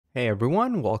Hey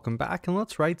everyone, welcome back and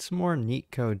let's write some more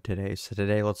Leetcode today. So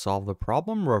today let's solve the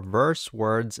problem reverse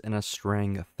words in a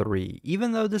string 3.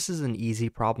 Even though this is an easy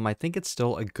problem, I think it's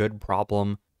still a good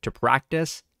problem to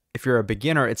practice. If you're a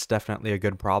beginner, it's definitely a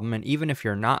good problem. And even if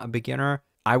you're not a beginner,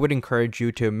 I would encourage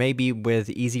you to maybe with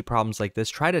easy problems like this,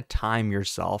 try to time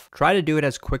yourself. Try to do it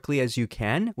as quickly as you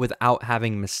can without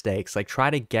having mistakes. Like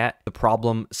try to get the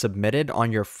problem submitted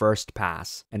on your first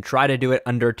pass and try to do it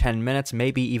under 10 minutes,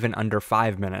 maybe even under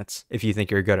 5 minutes if you think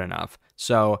you're good enough.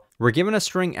 So we're given a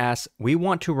string S. We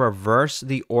want to reverse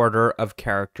the order of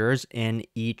characters in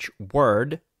each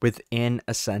word within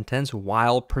a sentence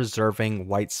while preserving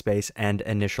white space and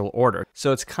initial order.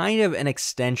 So it's kind of an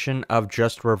extension of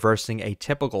just reversing a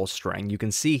typical string. You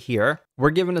can see here, we're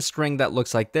given a string that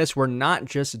looks like this. We're not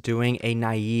just doing a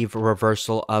naive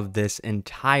reversal of this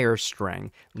entire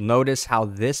string. Notice how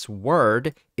this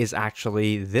word is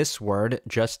actually this word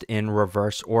just in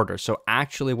reverse order. So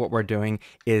actually what we're doing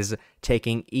is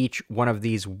taking each one of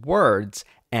these words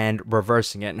and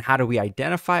reversing it. And how do we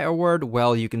identify a word?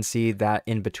 Well, you can see that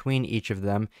in between each of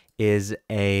them is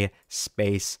a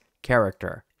space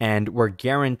character. And we're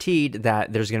guaranteed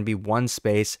that there's going to be one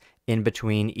space in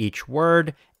between each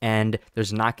word, and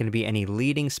there's not going to be any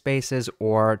leading spaces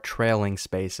or trailing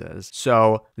spaces.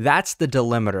 So that's the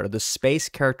delimiter. The space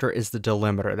character is the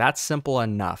delimiter. That's simple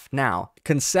enough. Now,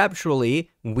 conceptually,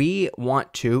 we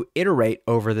want to iterate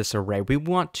over this array. We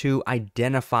want to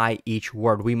identify each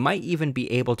word. We might even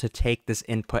be able to take this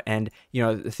input and,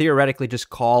 theoretically just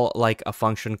call like a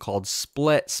function called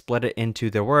split it into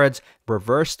the words,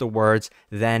 reverse the words,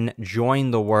 then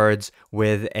join the words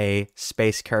with a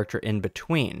space character in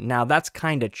between. Now, that's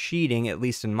kind of cheating, at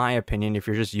least in my opinion. If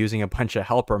you're just using a bunch of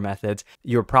helper methods,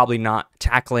 you're probably not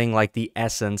tackling like the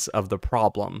essence of the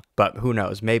problem. But who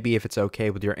knows? Maybe if it's okay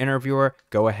with your interviewer,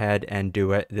 go ahead and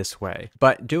do it this way.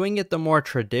 But doing it the more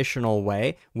traditional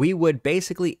way, we would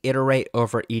basically iterate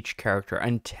over each character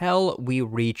until we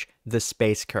reach the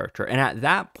space character. And at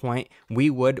that point, we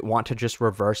would want to just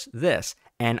reverse this.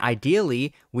 And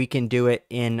ideally, we can do it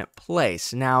in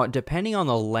place. Now, depending on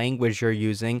the language you're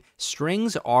using,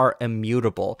 strings are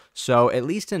immutable. So at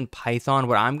least in Python,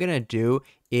 what I'm going to do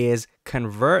is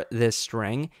convert this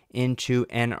string into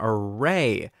an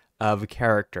array of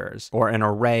characters or an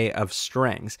array of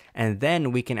strings. And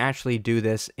then we can actually do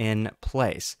this in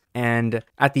place. And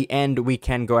at the end, we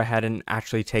can go ahead and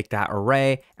actually take that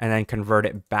array and then convert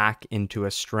it back into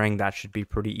a string. That should be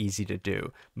pretty easy to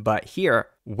do. But here,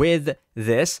 with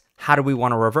this, how do we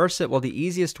want to reverse it? Well, the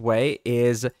easiest way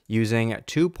is using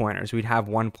 2 pointers. We'd have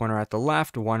 1 pointer at the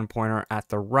left, 1 pointer at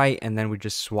the right, and then we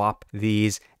just swap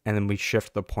these and then we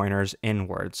shift the pointers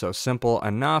inward. So simple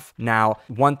enough. Now,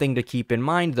 one thing to keep in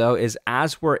mind though is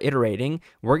as we're iterating,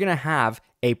 we're going to have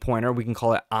a pointer. We can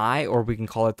call it I, or we can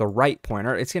call it the right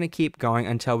pointer. It's going to keep going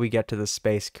until we get to the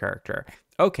space character.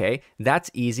 Okay, that's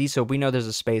easy. So we know there's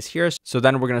a space here. So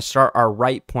then we're going to start our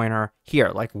right pointer here,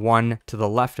 like 1 to the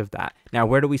left of that. Now,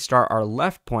 where do we start our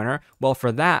left pointer? Well,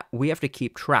 for that, we have to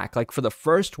keep track. Like for the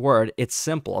first word, it's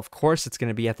simple. Of course, it's going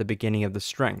to be at the beginning of the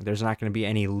string. There's not going to be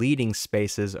any leading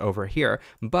spaces over here.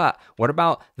 But what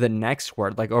about the next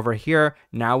word? Like over here,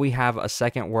 now we have a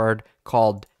second word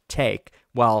called take.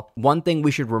 Well, one thing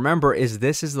we should remember is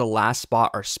this is the last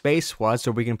spot our space was,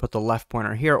 so we can put the left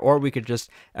pointer here, or we could just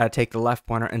take the left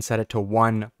pointer and set it to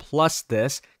 1 plus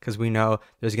this, because we know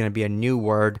there's going to be a new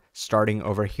word starting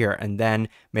over here. And then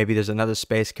maybe there's another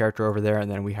space character over there, and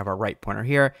then we have our right pointer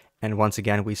here. And once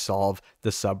again, we solve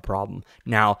the sub problem.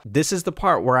 Now, this is the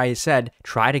part where I said,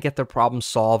 try to get the problem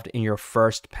solved in your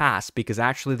first pass, because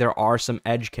actually there are some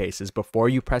edge cases. Before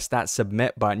you press that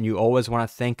submit button, you always want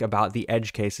to think about the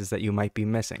edge cases that you might be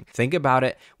missing. Think about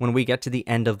it when we get to the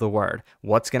end of the word.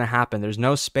 What's going to happen? There's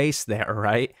no space there,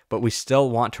 right? But we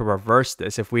still want to reverse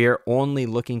this. If we are only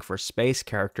looking for space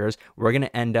characters, we're going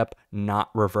to end up not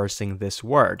reversing this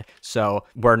word. So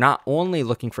we're not only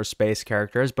looking for space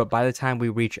characters, but by the time we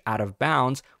reach out of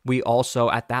bounds, we also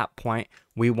at that point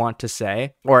we want to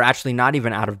say, or actually not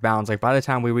even out of bounds, like by the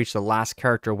time we reach the last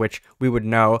character, which we would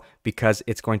know because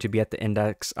it's going to be at the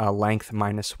index length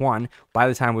 -1, by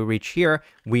the time we reach here,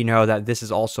 we know that this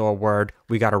is also a word.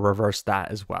 We got to reverse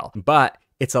that as well. But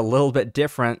it's a little bit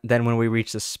different than when we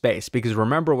reach the space, because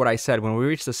remember what I said, when we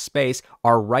reach the space,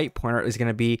 our right pointer is going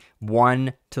to be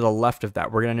 1 to the left of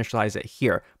that. We're going to initialize it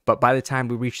here. But by the time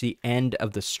we reach the end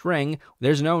of the string,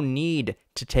 there's no need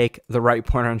to take the right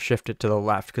pointer and shift it to the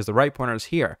left, because the right pointer is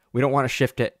here. We don't want to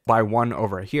shift it by 1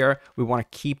 over here. We want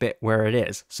to keep it where it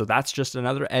is. So that's just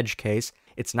another edge case.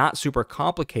 It's not super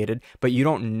complicated, but you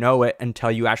don't know it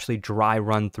until you actually dry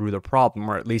run through the problem,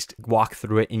 or at least walk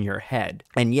through it in your head.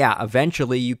 And yeah,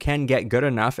 eventually you can get good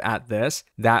enough at this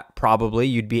that probably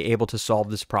you'd be able to solve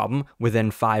this problem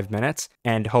within 5 minutes,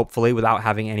 and hopefully without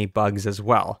having any bugs as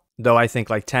well. Though I think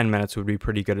like 10 minutes would be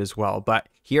pretty good as well. But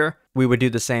here we would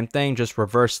do the same thing, just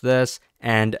reverse this.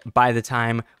 And by the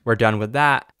time we're done with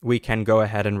that, we can go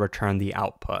ahead and return the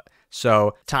output.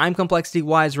 So time complexity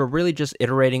wise, we're really just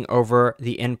iterating over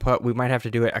the input. We might have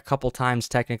to do it a couple times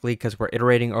technically because we're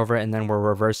iterating over it and then we're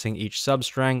reversing each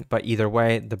substring. But either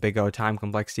way, the big O time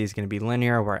complexity is going to be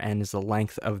linear, where n is the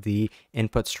length of the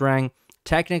input string.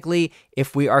 Technically,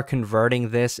 if we are converting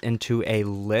this into a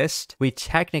list, we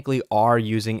technically are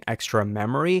using extra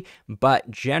memory,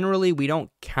 but generally we don't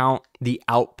count the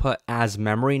output as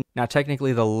memory. Now,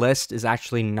 technically the list is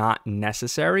actually not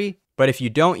necessary, but if you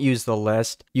don't use the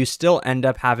list, you still end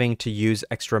up having to use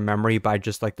extra memory by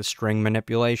just like the string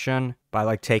manipulation, by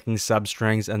like taking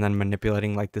substrings and then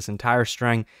manipulating like this entire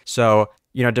string. So,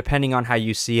 you know, depending on how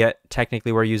you see it,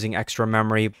 technically we're using extra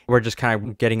memory. We're just kind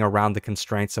of getting around the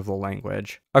constraints of the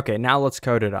language. Okay, now let's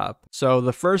code it up. So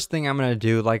the first thing I'm going to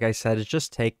do, like I said, is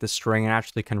just take the string and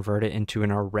actually convert it into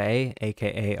an array,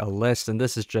 aka a list. And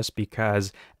this is just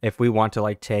because if we want to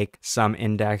like take some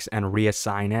index and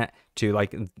reassign it to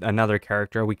like another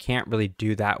character, we can't really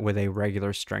do that with a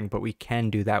regular string, but we can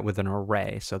do that with an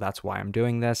array. So that's why I'm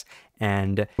doing this.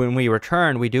 And when we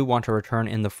return, we do want to return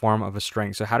in the form of a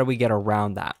string. So how do we get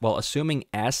around that? Well, assuming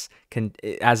S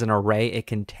as an array, it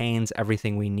contains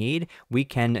everything we need, we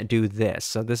can do this.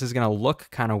 So this is going to look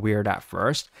kind of weird at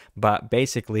first, but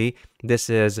basically this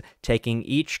is taking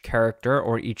each character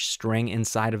or each string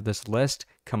inside of this list,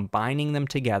 combining them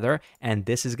together, and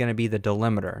this is going to be the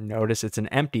delimiter. Notice it's an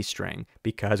empty string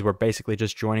because we're basically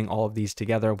just joining all of these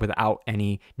together without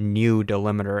any new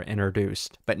delimiter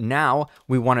introduced. But now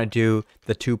we want to do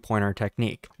the two-pointer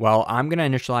technique. Well, I'm going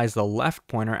to initialize the left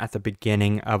pointer at the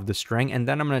beginning of the string, and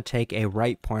then I'm going to take a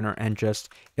right pointer and just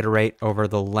iterate over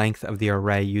the length of the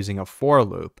array using a for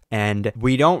loop. And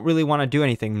we don't really want to do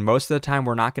anything. Most of the time,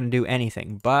 we're not going to do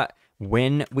anything, but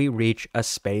when we reach a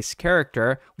space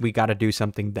character, we got to do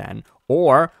something then.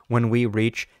 Or when we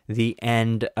reach the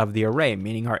end of the array,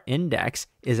 meaning our index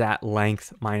is at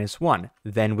length -1,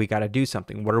 then we got to do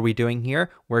something. What are we doing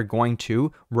here? We're going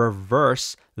to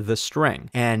reverse the string,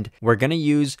 and we're going to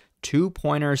use 2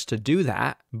 pointers to do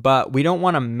that, but we don't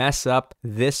want to mess up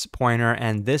this pointer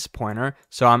and this pointer.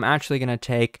 So I'm actually going to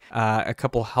take a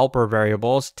couple helper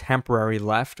variables, temporary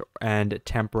left and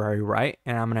temporary right,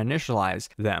 and I'm going to initialize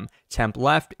them. Temp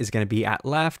left is going to be at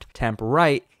left, temp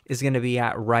right is going to be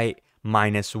at right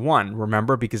 -1.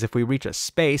 Remember, because if we reach a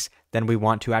space, then we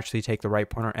want to actually take the right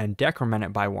pointer and decrement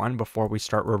it by 1 before we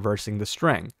start reversing the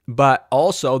string. But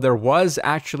also there was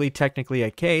actually technically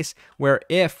a case where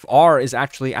if R is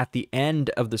actually at the end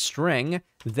of the string,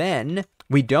 then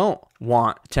we don't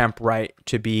want temp right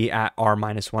to be at R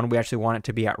 -1. We actually want it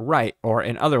to be at right, or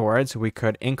in other words, we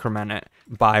could increment it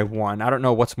by 1. I don't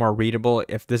know what's more readable,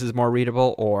 if this is more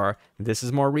readable or this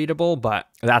is more readable, but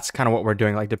that's kind of what we're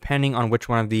doing. Like, depending on which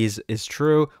one of these is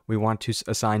true, we want to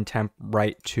assign temp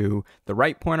right to the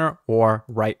right pointer or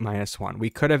right -1. We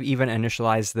could have even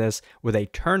initialized this with a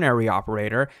ternary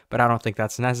operator, but I don't think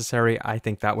that's necessary. I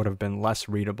think that would have been less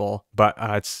readable, but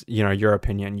it's, you know, your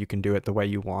opinion. You can do it the way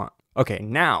you want. Okay,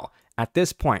 now at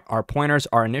this point, our pointers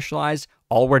are initialized.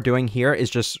 All we're doing here is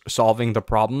just solving the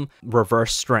problem,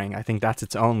 reverse string. I think that's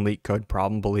its own Leetcode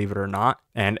problem, believe it or not.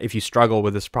 And if you struggle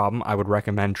with this problem, I would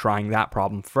recommend trying that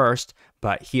problem first.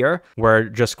 But here, we're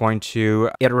just going to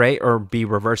iterate or be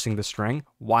reversing the string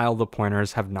while the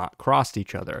pointers have not crossed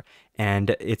each other.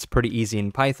 And it's pretty easy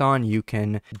in Python. You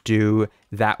can do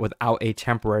that without a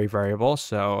temporary variable.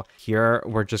 So here,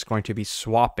 we're just going to be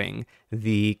swapping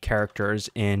the characters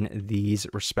in these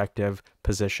respective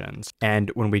positions.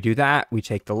 And when we do that, we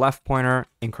take the left pointer,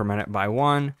 increment it by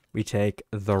 1. We take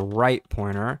the right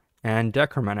pointer and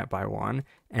decrement it by 1.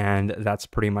 And that's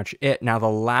pretty much it. Now, the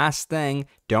last thing,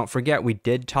 don't forget, we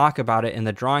did talk about it in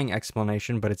the drawing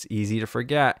explanation, but it's easy to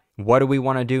forget. What do we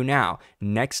want to do now?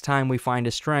 Next time we find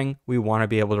a string, we want to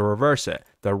be able to reverse it.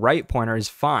 The right pointer is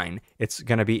fine. It's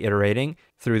going to be iterating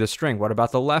through the string. What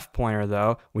about the left pointer,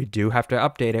 though? We do have to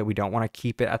update it. We don't want to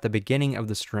keep it at the beginning of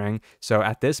the string. So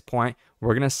at this point,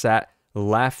 we're going to set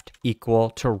left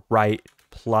equal to right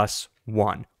plus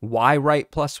 1. Why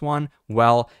right plus 1?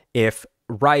 Well, if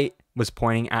right was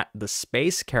pointing at the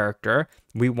space character,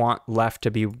 we want left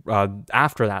to be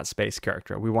after that space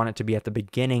character. We want it to be at the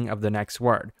beginning of the next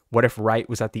word. What if right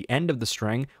was at the end of the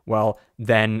string? Well,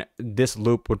 then this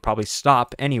loop would probably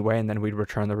stop anyway, and then we'd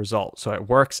return the result. So it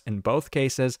works in both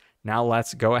cases. Now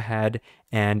let's go ahead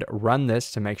and run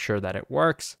this to make sure that it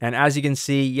works. And as you can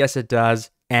see, yes, it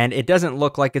does. And it doesn't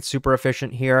look like it's super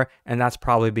efficient here, and that's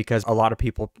probably because a lot of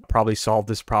people probably solve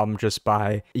this problem just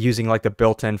by using like the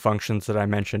built-in functions that I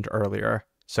mentioned earlier.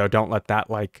 So don't let that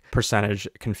like percentage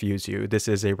confuse you. This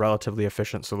is a relatively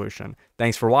efficient solution.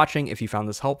 Thanks for watching. If you found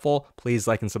this helpful, please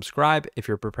like and subscribe. If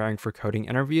you're preparing for coding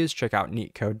interviews, check out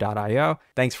leetcode.io.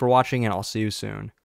 Thanks for watching, and I'll see you soon.